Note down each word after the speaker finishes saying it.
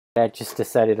I just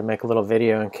decided to make a little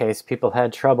video in case people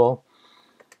had trouble.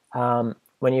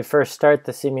 When you first start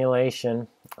the simulation,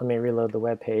 let me reload the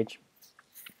web page.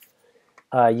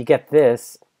 You get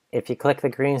this. If you click the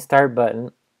green start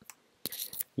button,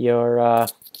 your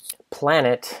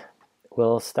planet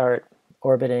will start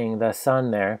orbiting the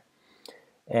sun there.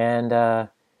 And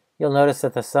you'll notice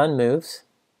that the sun moves.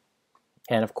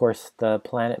 And of course, the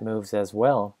planet moves as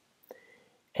well.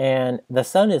 And the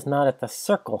sun is not at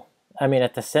the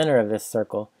at the center of this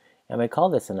circle. And we call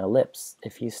this an ellipse.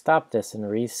 If you stop this and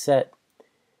reset,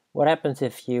 what happens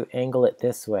if you angle it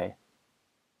this way?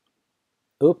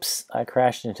 Oops, I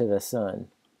crashed into the sun.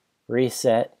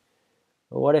 Reset.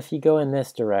 What if you go in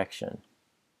this direction?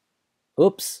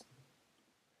 Oops.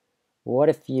 What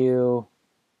if you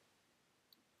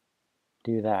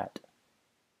do that?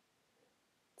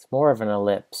 It's more of an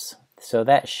ellipse. So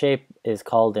that shape is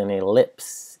called an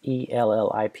ellipse,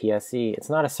 E-L-L-I-P-S-E. It's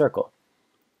not a circle.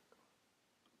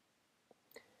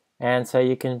 And so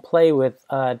you can play with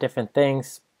different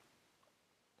things.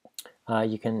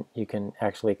 You can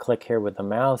actually click here with the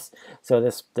mouse. So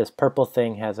this purple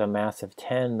thing has a mass of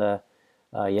 10. The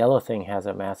yellow thing has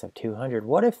a mass of 200.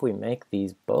 What if we make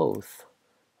these both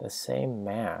the same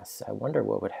mass? I wonder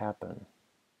what would happen.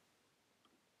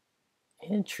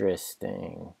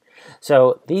 Interesting.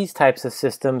 So these types of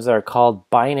systems are called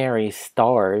binary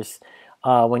stars.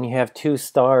 When you have two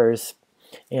stars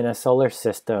in a solar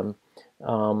system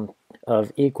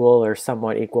of equal or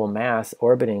somewhat equal mass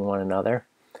orbiting one another,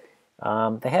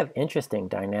 they have interesting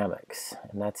dynamics,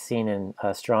 and that's seen in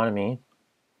astronomy.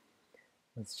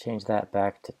 Let's change that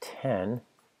back to 10.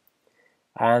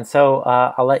 And so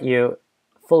I'll let you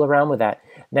fool around with that.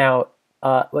 Now,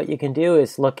 what you can do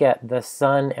is look at the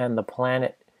sun and the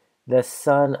planet. The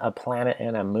sun, a planet,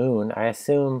 and a moon. I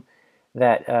assume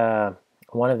that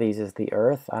one of these is the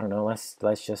Earth. I don't know.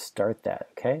 Let's just start that,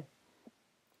 okay?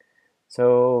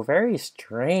 So very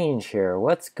strange here.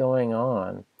 What's going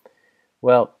on?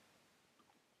 Well,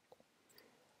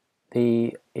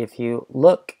 if you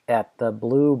look at the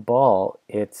blue ball,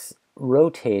 it's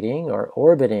rotating or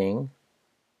orbiting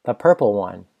the purple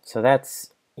one. So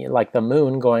that's like the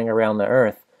moon going around the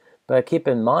Earth. But keep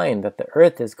in mind that the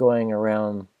Earth is going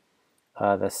around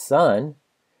the sun,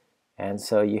 and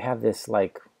so you have this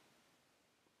like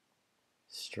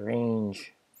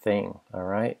strange thing. All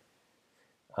right.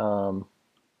 Let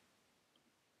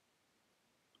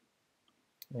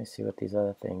me see what these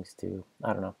other things do.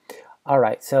 I don't know. All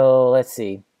right, so let's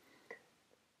see.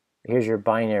 Here's your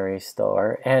binary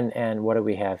star, and what do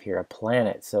we have here? A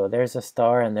planet. So there's a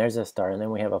star and there's a star, and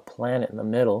then we have a planet in the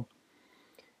middle.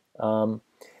 So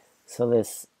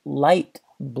this light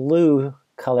blue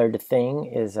colored thing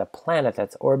is a planet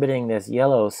that's orbiting this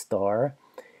yellow star,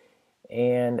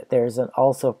 and there's an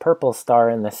also purple star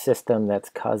in the system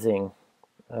that's causing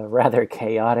a rather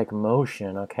chaotic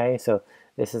motion. Okay, so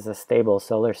this is a stable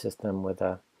solar system with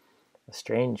a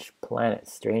strange planet,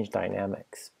 strange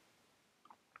dynamics.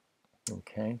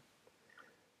 Okay,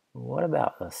 what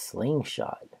about a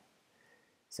slingshot?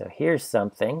 So here's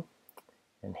something,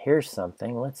 and here's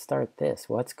something. Let's start this.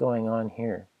 What's going on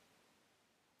here?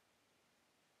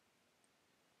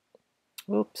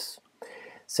 Oops.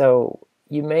 So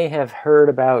you may have heard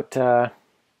about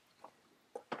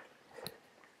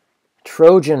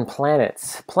Trojan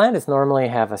planets. Planets normally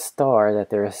have a star that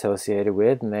they're associated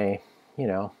with, and they,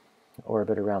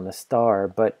 orbit around the star.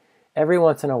 But every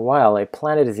once in a while, a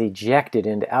planet is ejected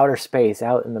into outer space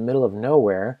out in the middle of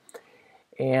nowhere.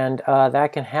 And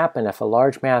that can happen if a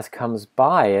large mass comes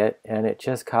by it, and it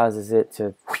just causes it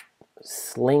to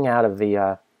sling out of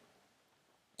the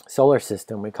solar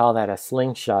system. We call that a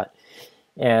slingshot.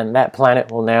 And that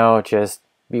planet will now just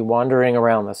be wandering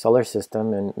around the solar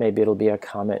system, and maybe it'll be a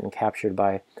comet and captured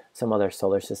by some other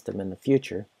solar system in the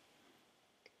future.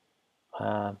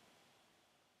 So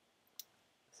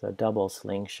double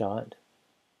slingshot.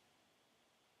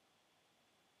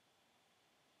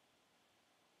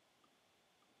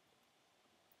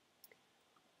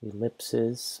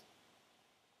 Ellipses.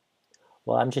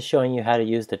 Well, I'm just showing you how to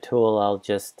use the tool. I'll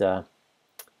just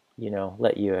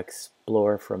let you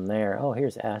explore from there. Oh,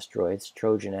 here's asteroids,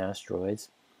 Trojan asteroids.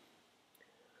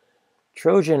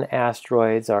 Trojan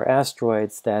asteroids are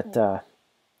asteroids that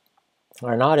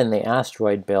are not in the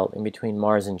asteroid belt in between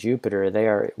Mars and Jupiter. They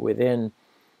are within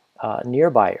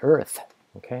nearby Earth.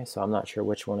 Okay, so I'm not sure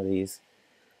which one of these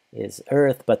is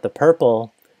Earth, but the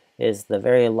purple is the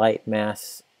very light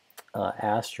mass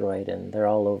asteroid, and they're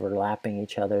all overlapping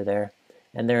each other there.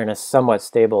 And they're in a somewhat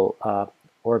stable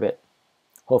orbit.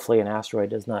 Hopefully an asteroid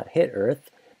does not hit Earth,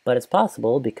 but it's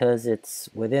possible because it's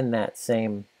within that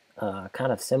same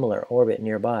kind of similar orbit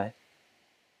nearby.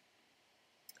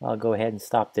 I'll go ahead and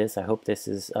stop this. I hope this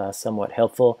is somewhat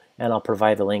helpful, and I'll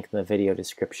provide the link in the video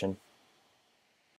description.